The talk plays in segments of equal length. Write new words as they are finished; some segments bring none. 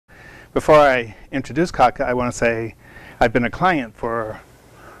before I introduce Katka, I want to say I've been a client for,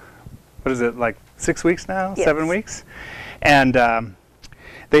 what is it, like 6 weeks now? Yes. 7 weeks? And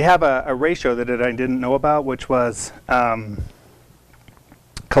they have a ratio that I didn't know about, which was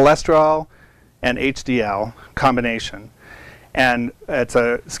cholesterol and HDL combination. And it's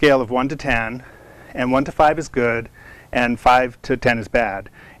a scale of 1 to 10, and 1 to 5 is good, and 5 to 10 is bad.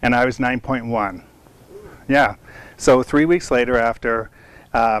 And I was 9.1. Yeah. So 3 weeks later, after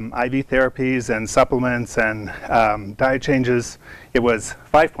IV therapies and supplements and diet changes, it was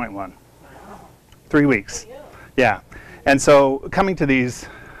 5.1. 3 weeks. Yeah. And so coming to these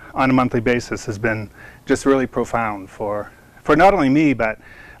on a monthly basis has been just really profound for not only me, but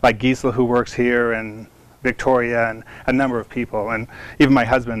like Gisela, who works here, and Victoria, and a number of people. And even my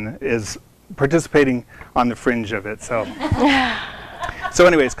husband is participating on the fringe of it. So, so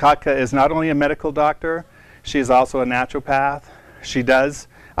anyways, Katka is not only a medical doctor, she is also a naturopath. She does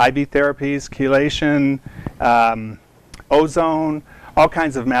IV therapies, chelation, ozone, all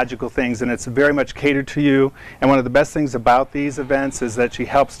kinds of magical things, and it's very much catered to you. And one of the best things about these events is that she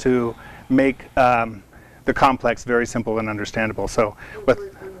helps to make the complex very simple and understandable. So,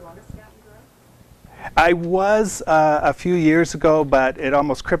 I was a few years ago, but it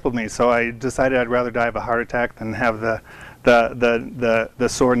almost crippled me. So I decided I'd rather die of a heart attack than have the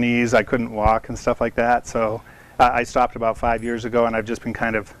sore knees. I couldn't walk and stuff like that. So I stopped about 5 years ago, and I've just been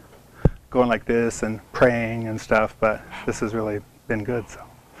kind of going like this and praying and stuff. But this has really been good.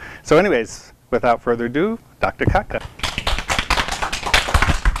 So anyways, without further ado, Dr. Katka.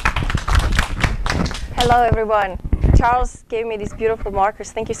 Hello, everyone. Charles gave me these beautiful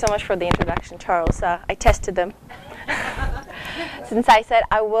markers. Thank you so much for the introduction, Charles. I tested them. Since I said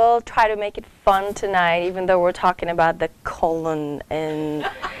I will try to make it fun tonight, even though we're talking about the colon, and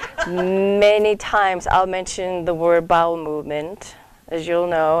many times I'll mention the word bowel movement, as you'll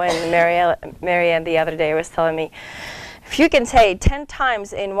know, and Marianne the other day was telling me, if you can say 10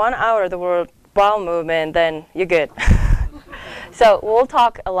 times in 1 hour the word bowel movement, then you're good. So we'll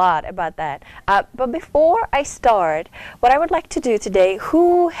talk a lot about that. But before I start, what I would like to do today,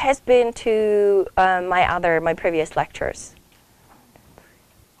 who has been to my previous lectures?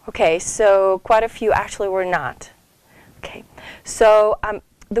 Okay, so quite a few actually were not. Okay, so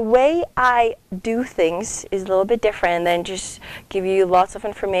the way I do things is a little bit different than just give you lots of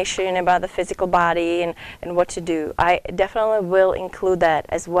information about the physical body and what to do. I definitely will include that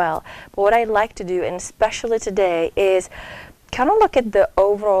as well. But what I like to do, and especially today, is kind of look at the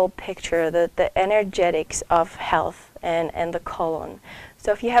overall picture, the energetics of health and the colon.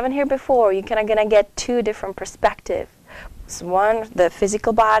 So if you haven't heard before, you're kind of going to get two different perspectives. So one, the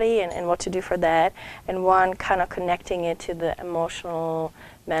physical body and what to do for that, and one kind of connecting it to the emotional,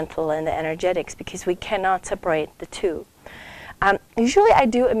 mental, and the energetics, because we cannot separate the two. Usually I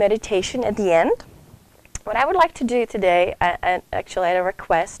do a meditation at the end. What I would like to do today, actually at a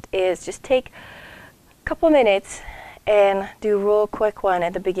request, is just take a couple minutes and do a real quick one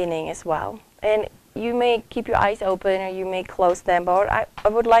at the beginning as well. And you may keep your eyes open or you may close them, but what I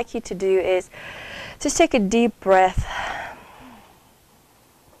would like you to do is just take a deep breath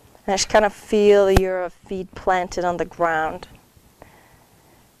and just kind of feel your feet planted on the ground.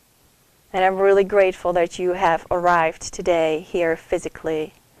 And I'm really grateful that you have arrived today here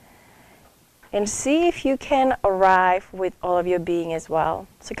physically. And see if you can arrive with all of your being as well.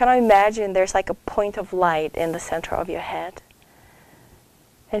 So kind of imagine there's like a point of light in the center of your head.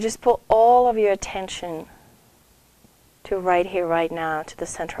 And just pull all of your attention to right here, right now, to the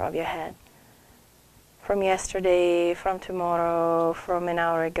center of your head. From yesterday, from tomorrow, from an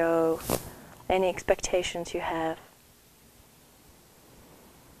hour ago, any expectations you have.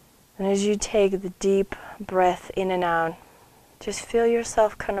 And as you take the deep breath in and out, just feel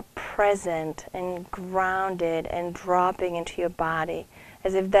yourself kind of present and grounded and dropping into your body,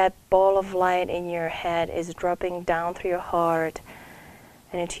 as if that ball of light in your head is dropping down through your heart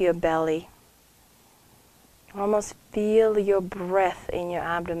and into your belly. Almost feel your breath in your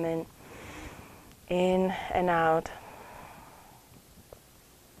abdomen, in and out.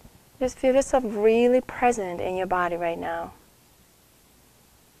 Just feel yourself really present in your body right now.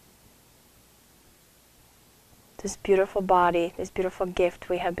 This beautiful body, this beautiful gift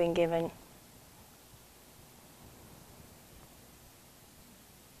we have been given.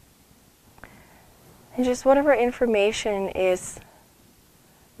 And just whatever information is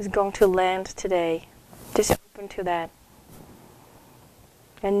going to land today, just open to that.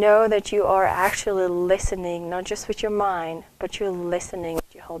 And know that you are actually listening, not just with your mind, but you're listening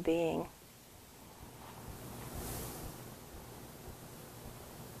with your whole being.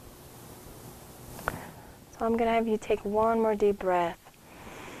 I'm going to have you take one more deep breath.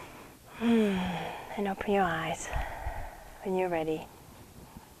 open your eyes when you're ready.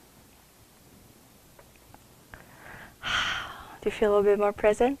 Do you feel a little bit more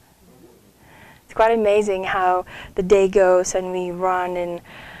present? It's quite amazing how the day goes and we run, and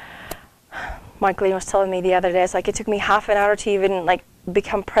Michael was telling me the other day, it's like it took me half an hour to even like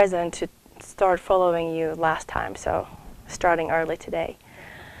become present to start following you last time, so starting early today.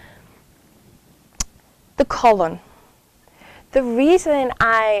 The colon. The reason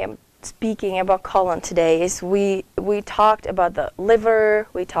I am speaking about colon today is we talked about the liver,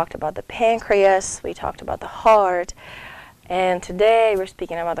 we talked about the pancreas, we talked about the heart, and today we're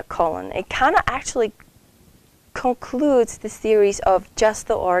speaking about the colon. It kind of actually concludes the series of just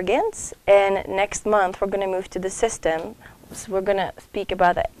the organs, and next month we're going to move to the system. So we're going to speak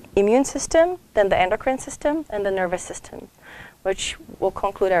about the immune system, then the endocrine system, and the nervous system, which will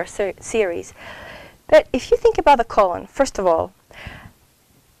conclude our series. But if you think about the colon, first of all,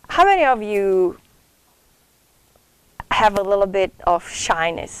 how many of you have a little bit of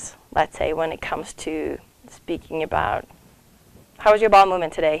shyness, let's say, when it comes to speaking about, how was your bowel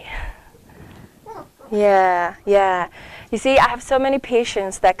movement today? Yeah. You see, I have so many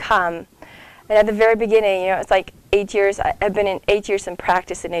patients that come, and at the very beginning, it's like 8 years, I've been in 8 years in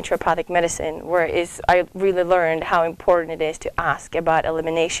practice in naturopathic medicine, where I really learned how important it is to ask about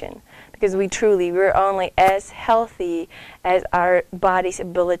elimination. Because we're only as healthy as our body's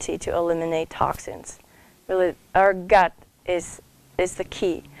ability to eliminate toxins. Really, our gut is the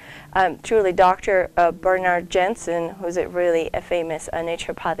key. Truly, Dr. Bernard Jensen, who's really a famous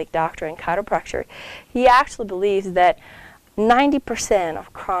naturopathic doctor and chiropractor, he actually believes that 90%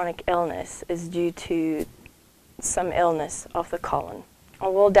 of chronic illness is due to some illness of the colon.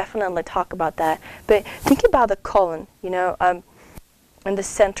 And we'll definitely talk about that. But think about the colon, in the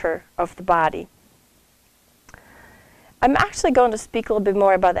center of the body. I'm actually going to speak a little bit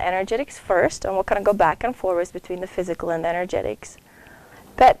more about the energetics first, and we'll kind of go back and forwards between the physical and the energetics.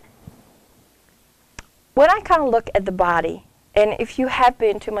 But when I kind of look at the body, and if you have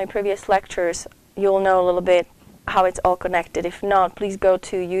been to my previous lectures, you'll know a little bit how it's all connected. If not, please go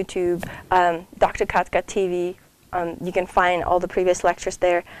to YouTube, Dr. Katka TV. You can find all the previous lectures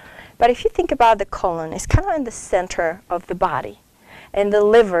there. But if you think about the colon, it's kind of in the center of the body. And the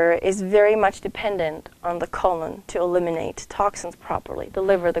liver is very much dependent on the colon to eliminate toxins properly. The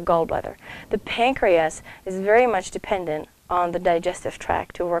liver, the gallbladder. The pancreas is very much dependent on the digestive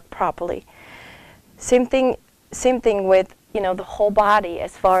tract to work properly. Same thing with the whole body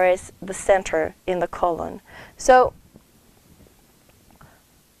as far as the center in the colon. So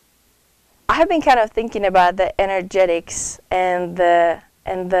I have been kind of thinking about the energetics and the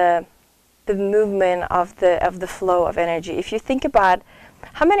movement of the flow of energy. If you think about,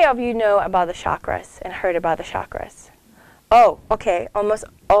 how many of you know about the chakras and heard about the chakras? Oh, okay, almost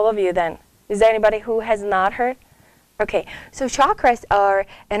all of you then. Is there anybody who has not heard? Okay, so chakras are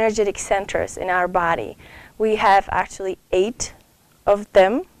energetic centers in our body. We have actually 8 of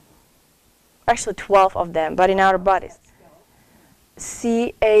them, actually 12 of them, but in our bodies.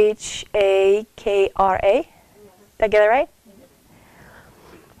 Chakra. Did I get it right?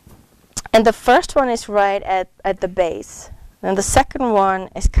 And the first one is right at the base. And the second one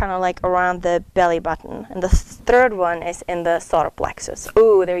is kind of like around the belly button. And the third one is in the solar plexus.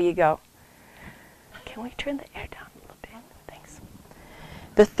 Ooh, there you go. Can we turn the air down a little bit? Thanks.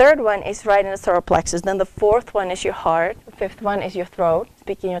 The third one is right in the solar plexus. Then the fourth one is your heart. The fifth one is your throat,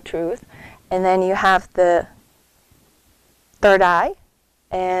 speaking your truth. And then you have the third eye,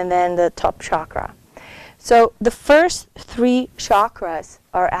 and then the top chakra. So the first 3 chakras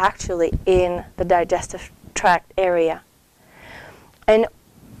are actually in the digestive tract area. And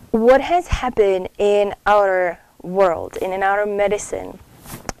what has happened in our world, in our medicine,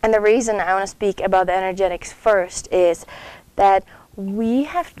 and the reason I want to speak about the energetics first is that we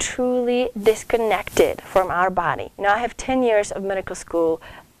have truly disconnected from our body. I have 10 years of medical school,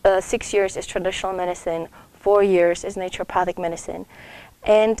 6 years is traditional medicine, 4 years is naturopathic medicine.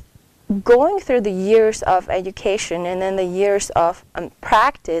 And going through the years of education and then the years of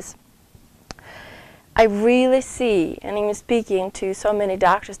practice, I really see, and I'm speaking to so many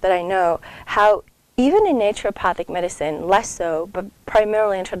doctors that I know, how even in naturopathic medicine, less so, but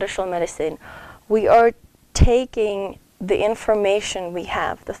primarily in traditional medicine, we are taking the information we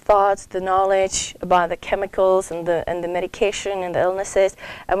have, the thoughts, the knowledge about the chemicals and the medication and the illnesses,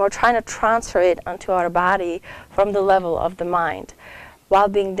 and we're trying to transfer it onto our body from the level of the mind, while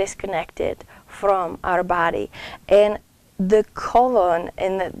being disconnected from our body. And the colon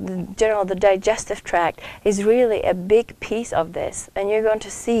and the digestive tract is really a big piece of this. And you're going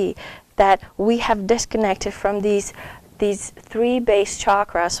to see that we have disconnected from these these 3 base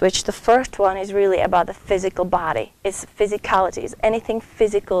chakras, which the first one is really about the physical body. It's physicality. It's anything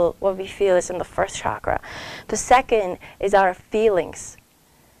physical, what we feel is in the first chakra. The second is our feelings.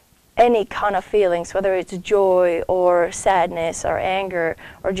 Any kind of feelings, whether it's joy or sadness or anger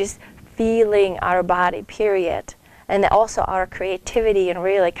or just feeling our body, period. And then also our creativity and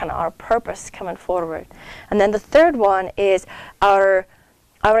really kind of our purpose coming forward. And then the third one is our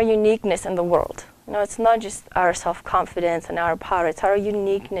uniqueness in the world. You know, it's not just our self-confidence and our power, it's our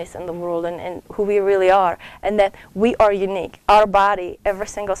uniqueness in the world and who we really are. And that we are unique. Our body, every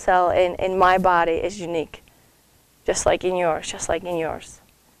single cell in my body is unique. Just like in yours, just like in yours.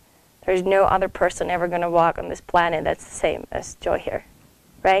 There's no other person ever going to walk on this planet that's the same as Joy here,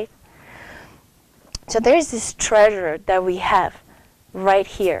 right? So there's this treasure that we have right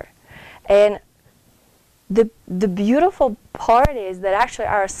here. And the beautiful part is that actually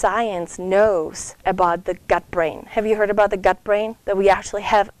our science knows about the gut brain. Have you heard about the gut brain? That we actually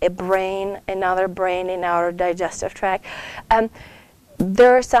have a brain, another brain in our digestive tract.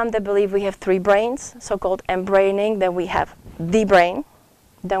 There are some that believe we have 3 brains, so-called embraining. Then we have the brain.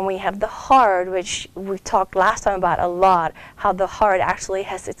 Then we have the heart, which we talked last time about a lot, how the heart actually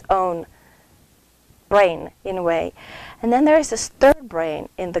has its own brain in a way. And then there is this third brain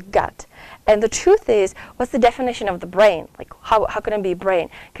in the gut. And the truth is, what's the definition of the brain? Like, how can it be brain?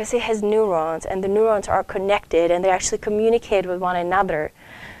 Because it has neurons, and the neurons are connected, and they actually communicate with one another.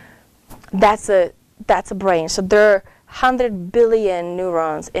 That's a brain. So there are 100 billion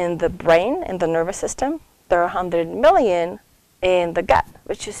neurons in the brain, in the nervous system. There are 100 million in the gut,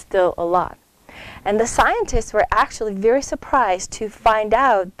 which is still a lot. And the scientists were actually very surprised to find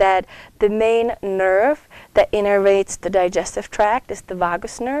out that the main nerve that innervates the digestive tract is the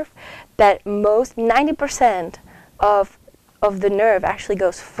vagus nerve, that 90% of the nerve actually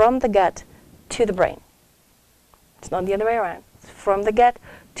goes from the gut to the brain. It's not the other way around. It's from the gut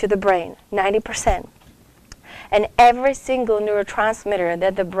to the brain, 90%. And every single neurotransmitter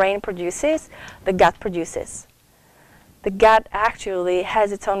that the brain produces, the gut produces. The gut actually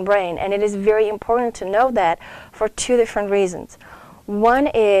has its own brain, and it is very important to know that for 2 different reasons. One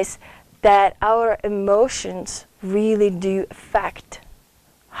is that our emotions really do affect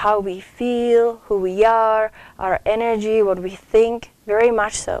how we feel, who we are, our energy, what we think, very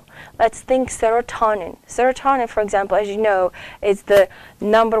much so. Let's think serotonin. Serotonin, for example, as you know, is the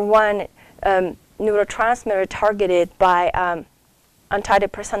 #1 neurotransmitter targeted by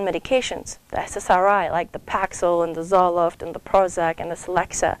antidepressant medications, the SSRI, like the Paxil and the Zoloft and the Prozac and the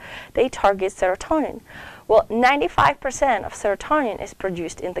Celexa. They target serotonin. Well, 95% of serotonin is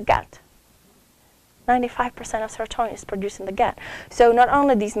produced in the gut. 95% of serotonin is produced in the gut. So not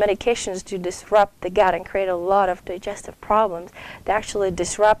only these medications do disrupt the gut and create a lot of digestive problems, they actually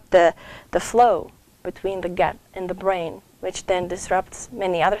disrupt the flow between the gut and the brain, which then disrupts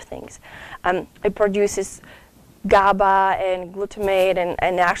many other things. It produces GABA and glutamate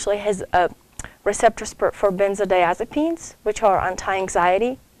and actually has receptors for benzodiazepines, which are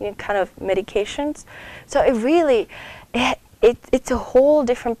anti-anxiety kind of medications. So it really, it's a whole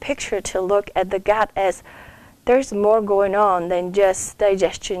different picture to look at the gut as there's more going on than just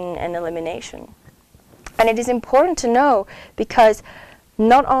digestion and elimination. And it is important to know because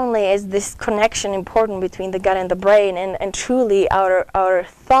not only is this connection important between the gut and the brain, and truly our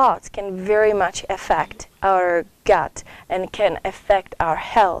thoughts can very much affect our gut and can affect our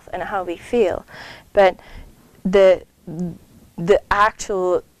health and how we feel. But the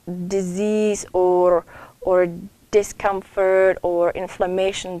actual disease or discomfort or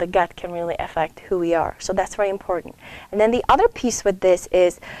inflammation in the gut can really affect who we are. So that's very important. And then the other piece with this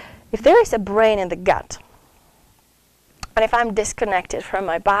is if there is a brain in the gut, and if I'm disconnected from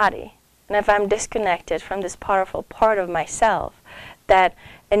my body, and if I'm disconnected from this powerful part of myself, and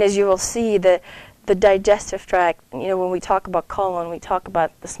as you will see, the digestive tract, when we talk about colon, we talk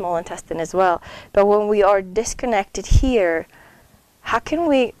about the small intestine as well. But when we are disconnected here, how can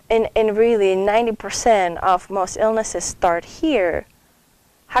we, and really 90% of most illnesses start here,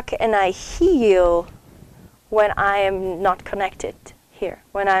 how can I heal when I am not connected here,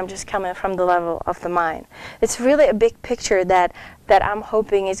 when I'm just coming from the level of the mind? It's really a big picture that I'm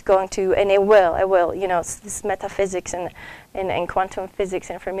hoping is going to, and it will, this metaphysics and quantum physics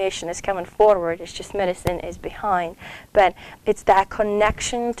information is coming forward. It's just medicine is behind. But it's that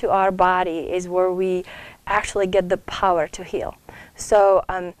connection to our body is where we actually get the power to heal. So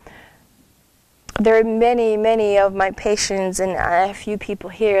there are many of my patients, and a few people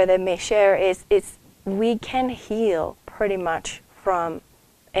here that may share, is we can heal pretty much from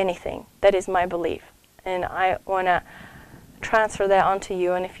anything. That is my belief. And I want to transfer that onto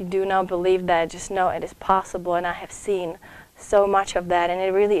you. And if you do not believe that, just know it is possible. And I have seen so much of that, and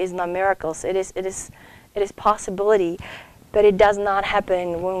it really is not miracles. It is possibility, but it does not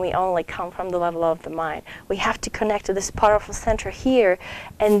happen when we only come from the level of the mind. We have to connect to this powerful center here,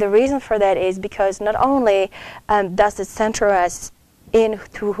 and the reason for that is because not only does it center us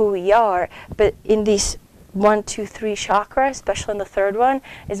into who we are, but in these 1, 2, 3 chakras, especially in the third one,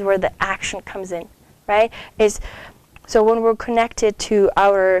 is where the action comes in, right? So when we're connected to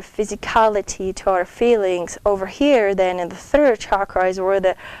our physicality, to our feelings, over here, then in the third chakra is where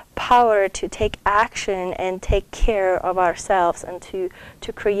the power to take action and take care of ourselves and to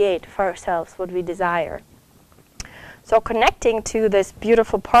create for ourselves what we desire. So connecting to this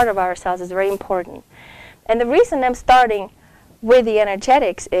beautiful part of ourselves is very important. And the reason I'm starting with the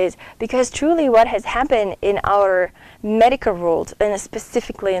energetics is because truly what has happened in our medical world, and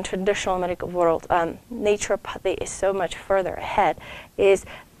specifically in traditional medical world, naturopathy is so much further ahead, is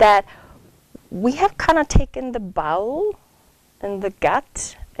that we have kind of taken the bowel and the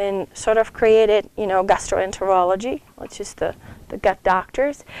gut and sort of created, gastroenterology, which is the gut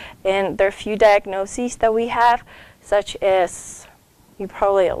doctors. And there are a few diagnoses that we have, such as, a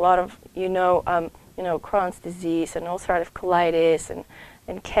lot of Crohn's disease and ulcerative colitis and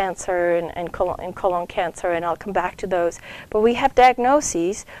cancer and colon cancer, and I'll come back to those. But we have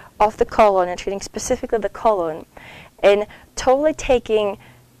diagnoses of the colon and treating specifically the colon and totally taking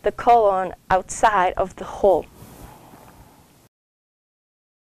the colon outside of the whole.